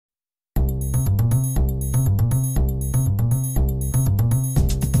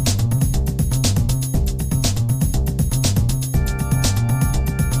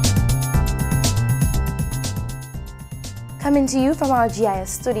Coming to you from our GIS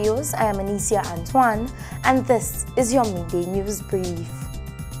studios, I am Anicia Antoine, and this is your Midday News Brief.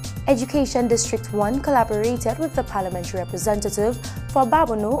 Education District 1 collaborated with the Parliamentary Representative for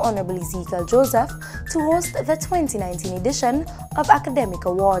Babonneau, Hon Ezekiel Joseph, to host the 2019 edition of Academic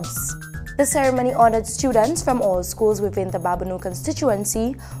Awards. The ceremony honored students from all schools within the Babonneau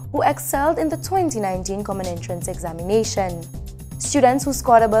constituency who excelled in the 2019 Common Entrance Examination. Students who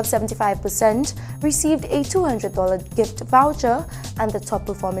scored above 75% received a $200 gift voucher, and the top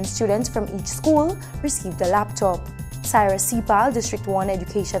performing students from each school received a laptop. Cyrus Sepal, District 1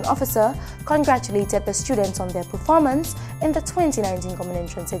 Education Officer, congratulated the students on their performance in the 2019 Common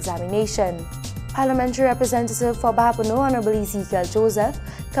Entrance Examination. Parliamentary Representative for Babonneau, Hon Ezekiel Joseph,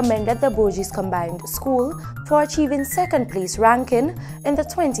 commended the Bourges Combined School for achieving second place ranking in the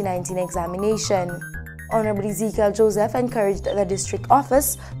 2019 examination. Hon Ezekiel Joseph encouraged the district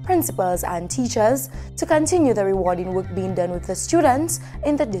office, principals and teachers to continue the rewarding work being done with the students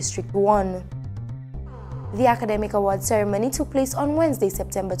in the District 1. The Academic Awards ceremony took place on Wednesday,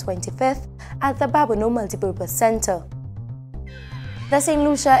 September 25th at the Babonneau Multipurpose Center. The St.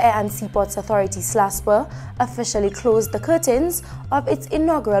 Lucia Air and Seaports Authority SLASPA officially closed the curtains of its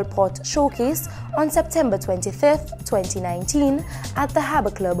inaugural port showcase on September 25, 2019 at the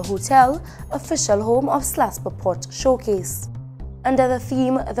Harbour Club Hotel, official home of SLASPA Port Showcase. Under the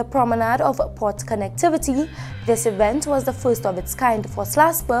theme, The Promenade of Port Connectivity, this event was the first of its kind for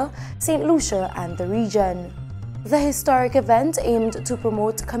SLASPA, St. Lucia and the region. The historic event aimed to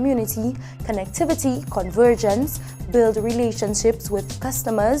promote community connectivity, convergence, build relationships with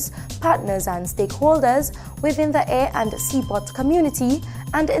customers, partners and stakeholders within the air and seaport community,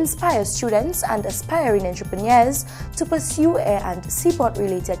 and inspire students and aspiring entrepreneurs to pursue air and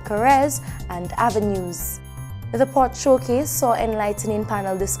seaport-related careers and avenues. The Port Showcase saw enlightening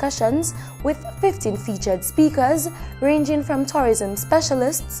panel discussions with 15 featured speakers ranging from tourism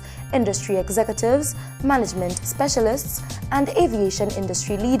specialists, industry executives, management specialists, and aviation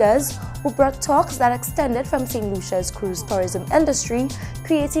industry leaders who brought talks that extended from St. Lucia's cruise tourism industry,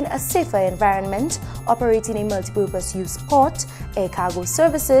 creating a safer environment, operating a multipurpose use port, air cargo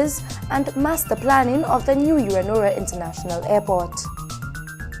services, and master planning of the new Uranora International Airport.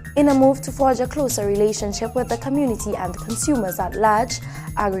 In a move to forge a closer relationship with the community and consumers at large,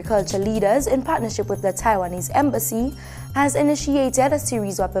 agriculture leaders, in partnership with the Taiwanese Embassy, has initiated a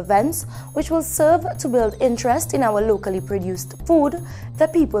series of events which will serve to build interest in our locally produced food, the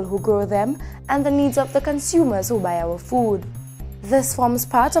people who grow them, and the needs of the consumers who buy our food. This forms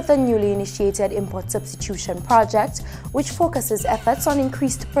part of the newly initiated import substitution project, which focuses efforts on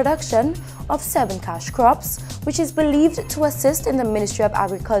increased production of 7 cash crops, which is believed to assist in the Ministry of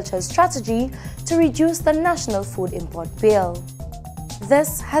Agriculture's strategy to reduce the national food import bill.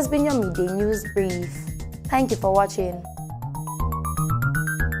 This has been your Midday News Brief. Thank you for watching.